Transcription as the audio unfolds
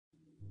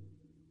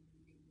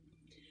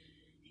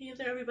Hey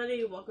there,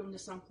 everybody. Welcome to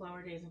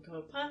Sunflower Days and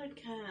Co.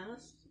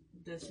 podcast.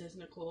 This is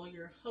Nicole,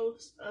 your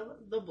host of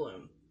The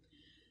Bloom.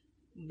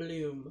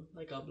 Bloom,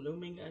 like a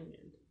blooming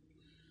onion.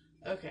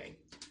 Okay,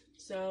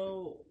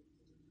 so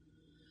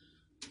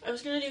I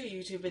was going to do a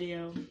YouTube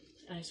video,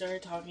 and I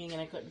started talking and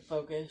I couldn't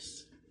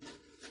focus.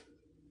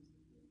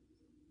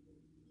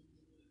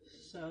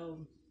 So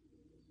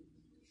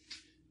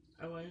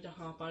I wanted to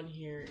hop on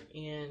here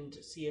and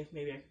see if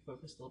maybe I could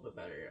focus a little bit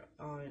better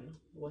on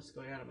what's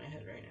going on in my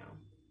head right now.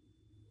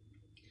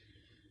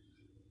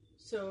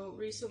 So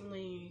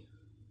recently,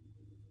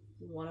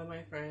 one of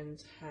my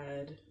friends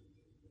had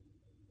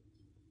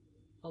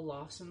a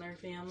loss in their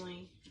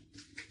family,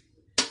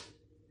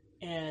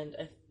 and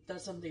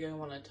that's something I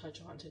want to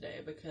touch on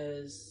today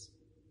because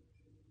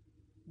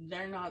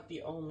they're not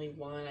the only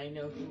one I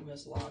know who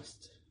has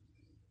lost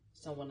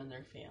someone in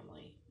their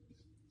family.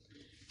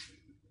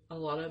 A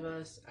lot of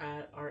us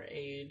at our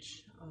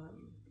age,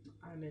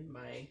 I'm in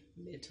my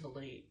mid to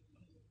late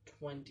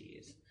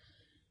 20s,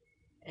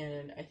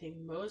 and I think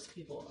most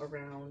people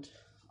around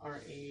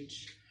our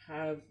age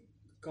have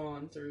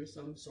gone through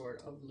some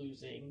sort of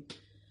losing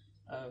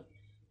of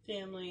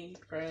family,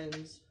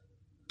 friends,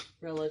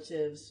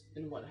 relatives,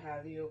 and what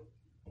have you.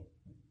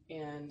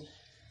 And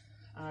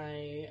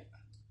I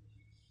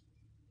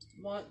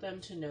want them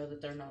to know that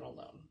they're not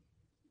alone.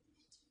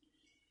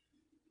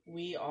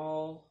 We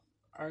all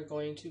are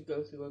going to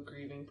go through a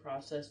grieving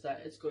process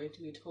that is going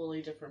to be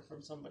totally different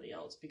from somebody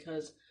else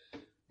because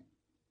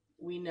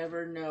we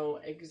never know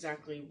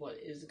exactly what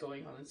is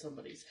going on in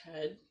somebody's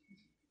head.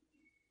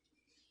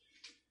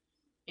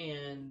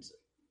 And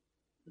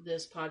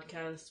this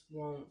podcast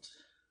won't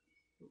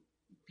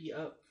be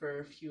up for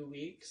a few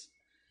weeks,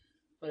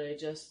 but I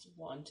just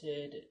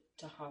wanted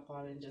to hop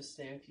on and just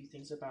say a few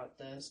things about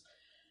this.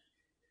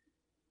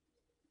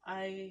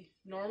 I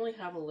normally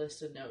have a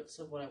list of notes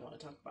of what I want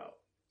to talk about.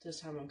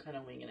 This time I'm kind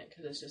of winging it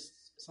because it's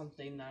just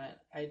something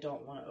that I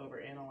don't want to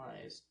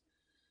overanalyze.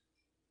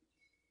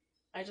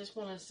 I just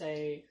want to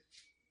say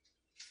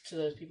to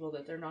those people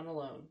that they're not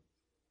alone,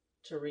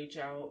 to reach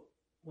out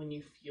when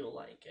you feel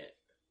like it.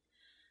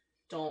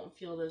 Don't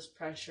feel this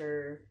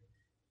pressure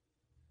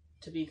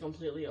to be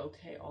completely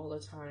okay all the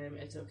time.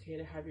 It's okay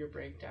to have your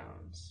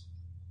breakdowns.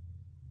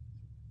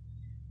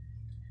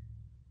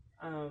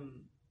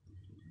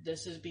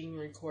 This is being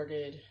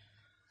recorded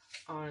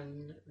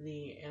on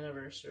the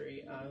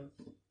anniversary of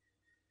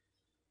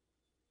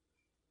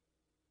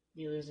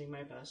me losing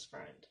my best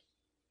friend.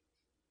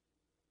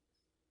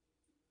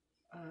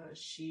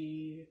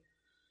 She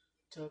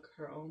took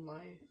her own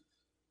life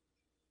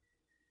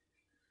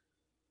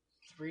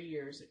 3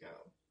 years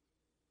ago,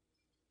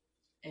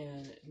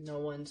 and no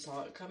one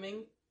saw it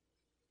coming.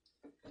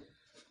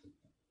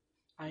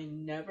 I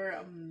never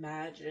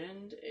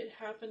imagined it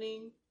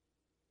happening.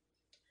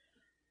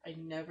 I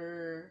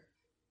never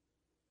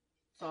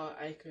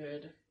thought I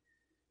could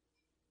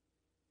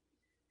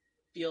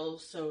feel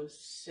so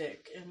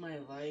sick in my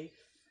life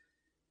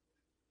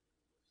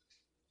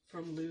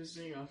from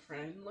losing a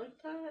friend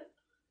like that.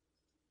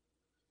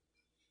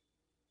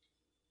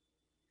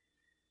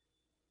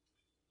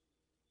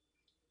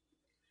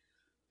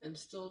 And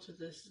still to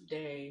this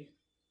day,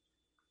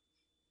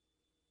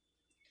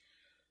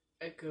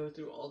 I go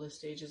through all the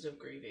stages of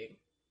grieving.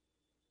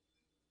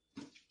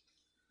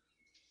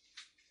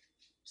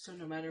 So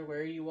no matter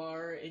where you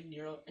are in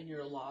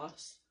your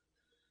loss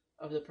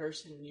of the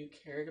person you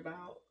cared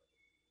about,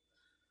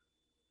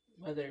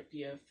 whether it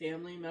be a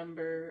family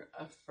member,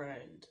 a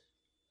friend,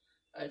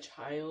 a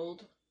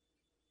child,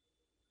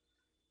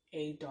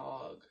 a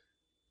dog,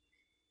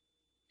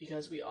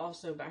 because we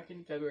also back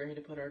in February had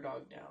to put our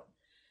dog down,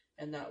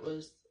 and that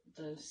was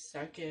the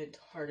second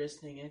hardest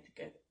thing I think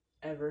I've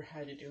ever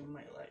had to do in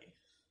my life.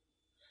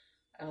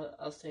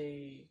 I'll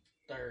say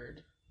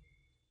third.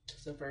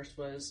 The first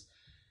was,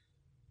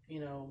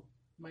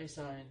 my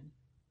son.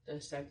 The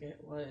second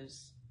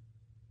was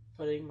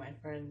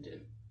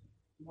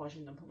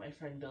watching them put my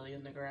friend Billy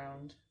in the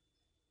ground.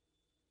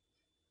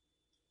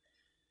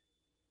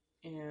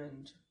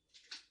 And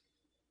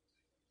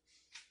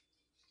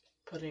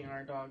putting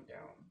our dog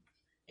down.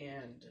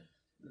 And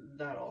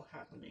that all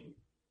happening.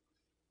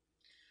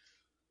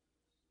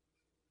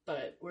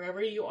 But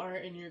wherever you are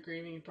in your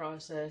grieving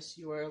process,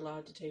 you are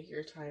allowed to take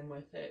your time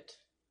with it.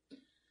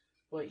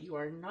 What you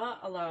are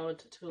not allowed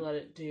to let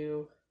it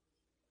do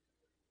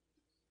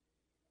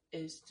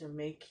is to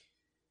make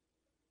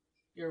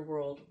your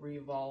world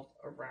revolve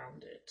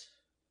around it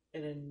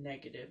in a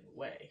negative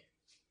way.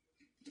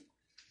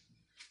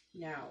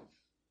 Now,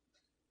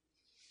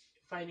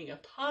 finding a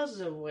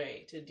positive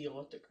way to deal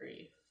with the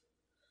grief,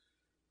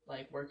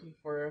 like working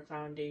for a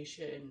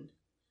foundation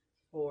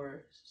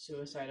for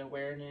suicide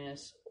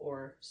awareness,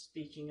 or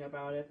speaking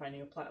about it,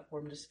 finding a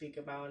platform to speak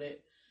about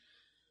it,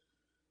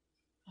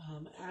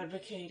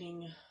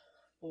 advocating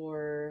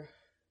for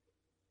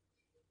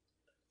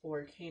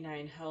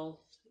canine health,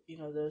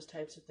 those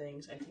types of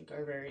things I think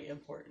are very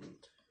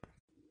important.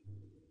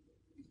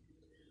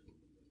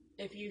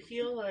 if you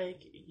feel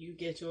like you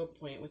get to a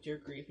point with your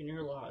grief and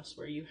your loss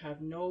where you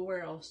have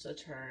nowhere else to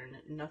turn,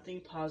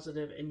 nothing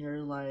positive in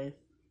your life,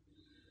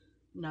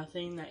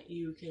 nothing that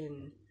you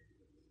can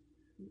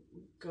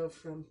go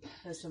from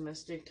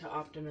pessimistic to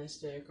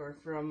optimistic or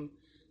from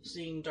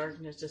seeing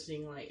darkness to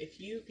seeing light, if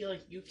you feel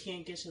like you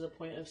can't get to the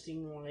point of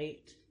seeing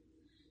light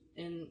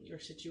in your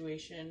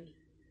situation,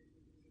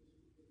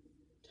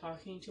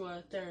 talking to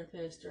a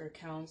therapist or a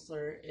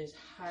counselor is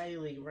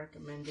highly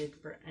recommended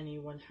for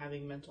anyone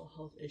having mental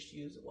health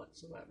issues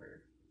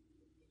whatsoever.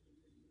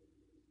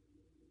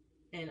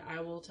 And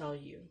I will tell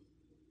you,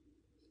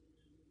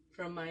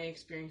 from my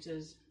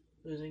experiences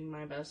losing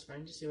my best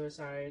friend to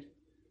suicide,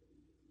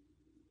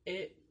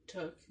 it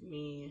took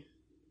me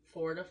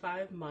 4 to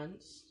 5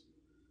 months,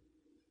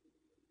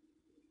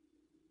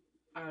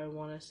 I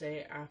want to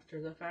say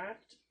after the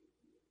fact,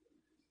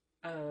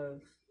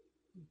 of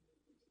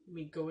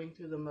me going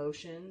through the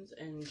motions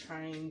and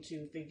trying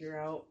to figure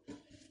out,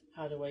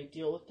 how do I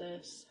deal with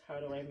this? How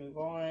do I move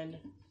on?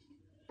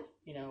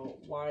 You know,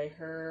 why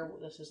her?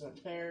 This isn't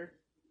fair.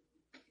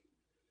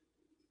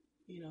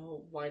 You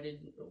know, why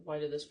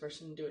did this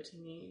person do it to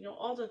me? You know,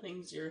 all the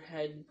things your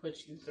head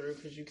puts you through,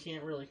 because you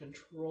can't really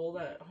control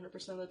that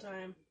 100% of the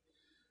time.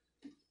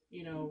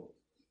 You know,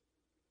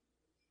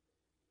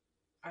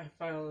 I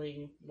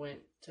finally went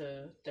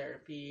to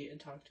therapy and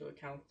talked to a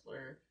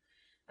counselor,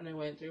 and I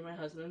went through my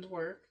husband's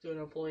work, through an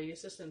employee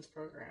assistance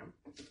program.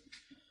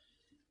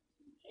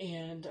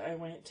 And I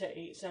went to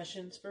 8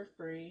 sessions for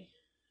free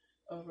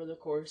over the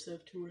course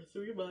of 2 or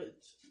 3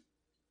 months.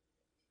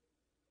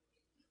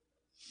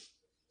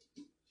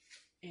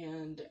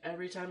 And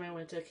every time I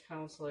went to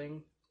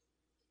counseling,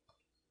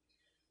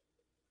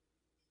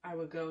 I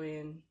would go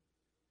in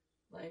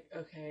like,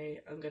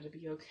 okay, I'm gonna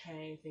be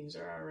okay, things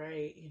are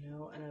alright, you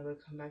know, and I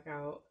would come back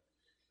out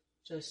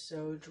just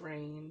so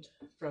drained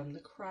from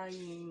the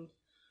crying,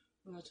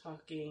 from the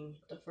talking.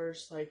 The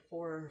first like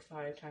 4 or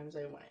 5 times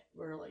I went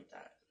were like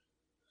that.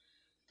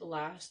 The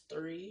last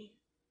 3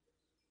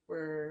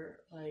 were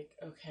like,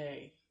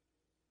 okay,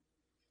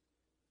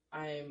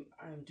 I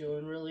was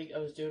doing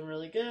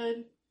really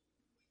good.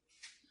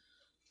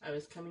 I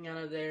was coming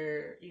out of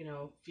there, you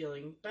know,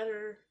 feeling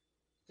better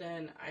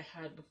than I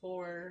had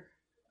before.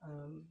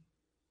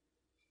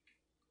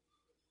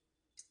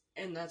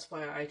 And that's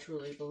why I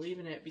truly believe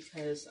in it,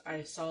 because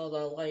I saw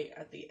the light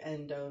at the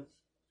end of,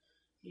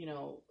 you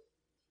know,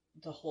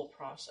 the whole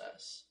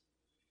process.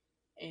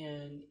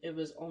 And it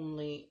was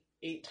only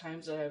 8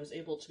 times that I was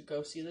able to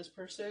go see this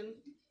person,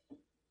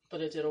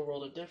 but it did a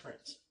world of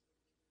difference.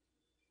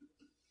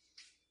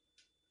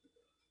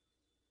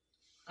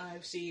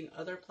 I've seen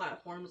other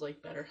platforms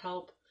like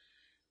BetterHelp,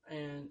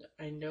 and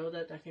I know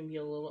that that can be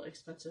a little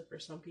expensive for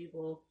some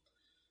people.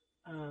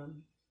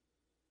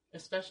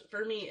 Especially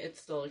for me, it's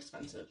still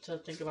expensive to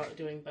think about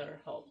doing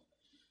BetterHelp.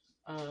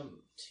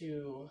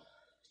 To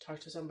talk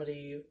to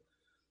somebody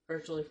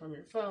virtually from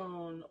your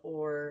phone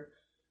or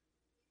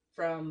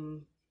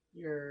from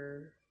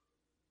your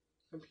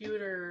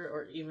computer,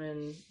 or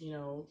even, you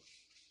know,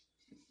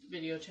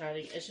 video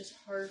chatting. It's just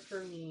hard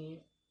for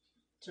me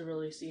to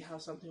really see how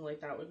something like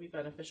that would be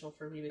beneficial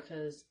for me,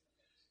 because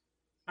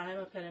I'm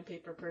a pen and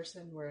paper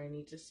person where I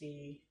need to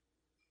see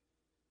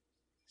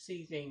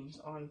things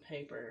on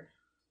paper.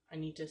 I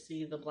need to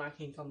see the black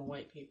ink on the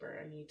white paper.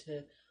 I need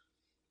to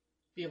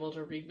be able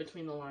to read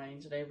between the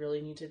lines, and I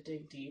really need to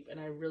dig deep, and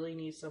I really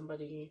need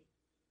somebody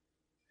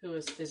who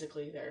is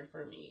physically there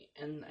for me.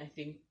 And I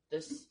think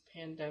this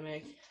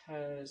pandemic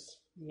has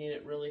made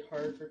it really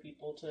hard for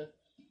people to,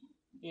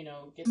 you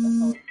know, get the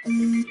help that they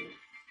need.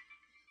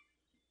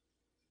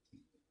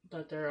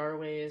 But there are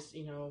ways,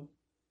 you know,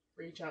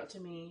 reach out to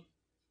me.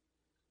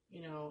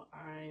 You know,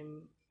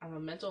 I'm a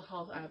mental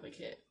health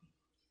advocate,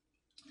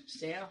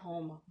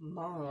 stay-at-home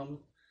mom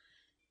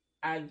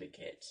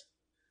advocate.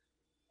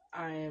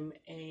 I'm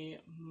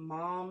a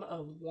mom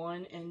of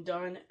one and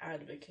done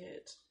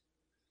advocate,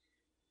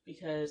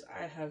 because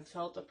I have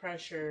felt the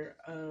pressure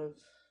of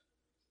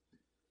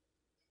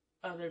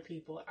other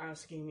people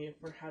asking me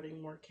if we're having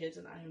more kids,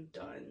 and I am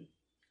done.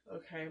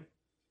 Okay?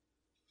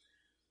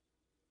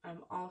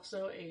 I'm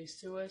also a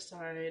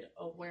suicide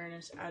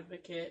awareness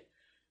advocate,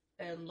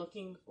 and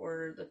looking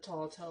for the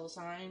telltale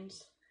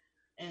signs,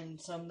 and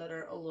some that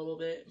are a little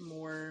bit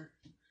more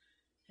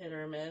hit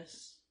or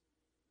miss.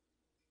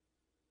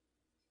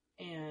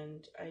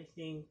 And I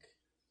think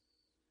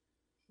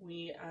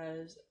we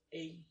as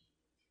a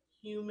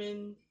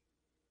human,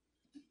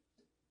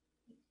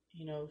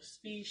 you know,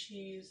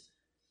 species,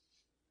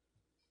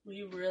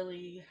 we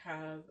really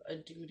have a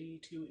duty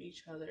to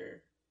each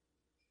other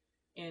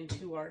and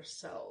to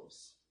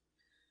ourselves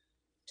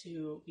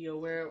to be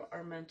aware of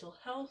our mental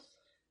health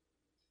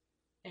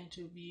and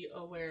to be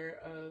aware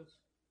of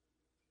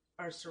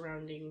our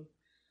surrounding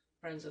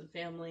friends and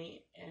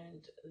family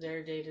and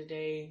their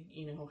day-to-day,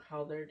 you know,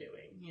 how they're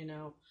doing, you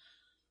know.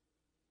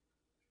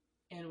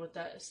 And with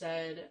that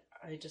said,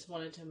 I just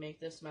wanted to make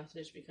this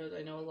message because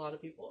I know a lot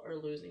of people are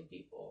losing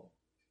people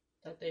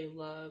that they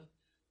love,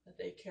 that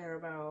they care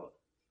about.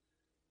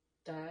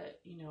 that,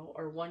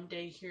 are one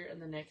day here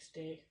and the next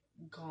day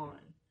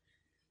gone.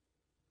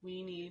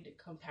 We need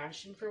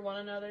compassion for one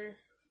another.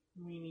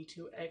 We need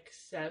to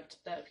accept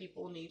that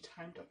people need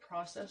time to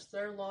process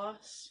their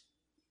loss.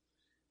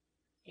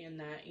 And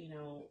that,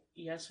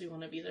 yes, we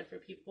want to be there for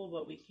people,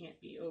 but we can't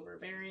be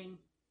overbearing.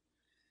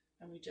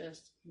 And we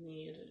just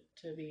need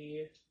to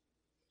be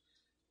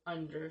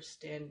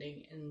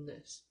understanding in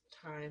this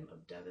time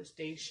of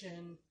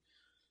devastation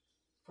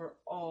for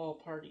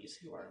all parties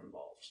who are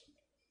involved.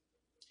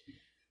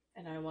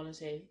 And I want to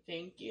say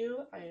thank you.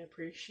 I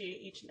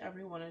appreciate each and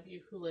every one of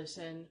you who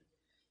listened.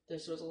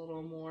 This was a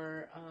little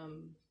more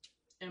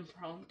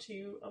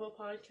impromptu of a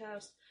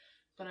podcast,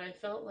 but I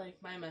felt like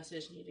my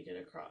message needed to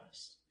get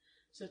across.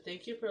 So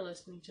thank you for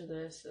listening to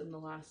this in the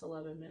last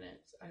 11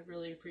 minutes. I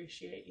really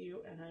appreciate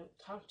you, and I will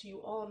talk to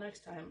you all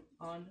next time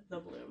on The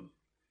Bloom.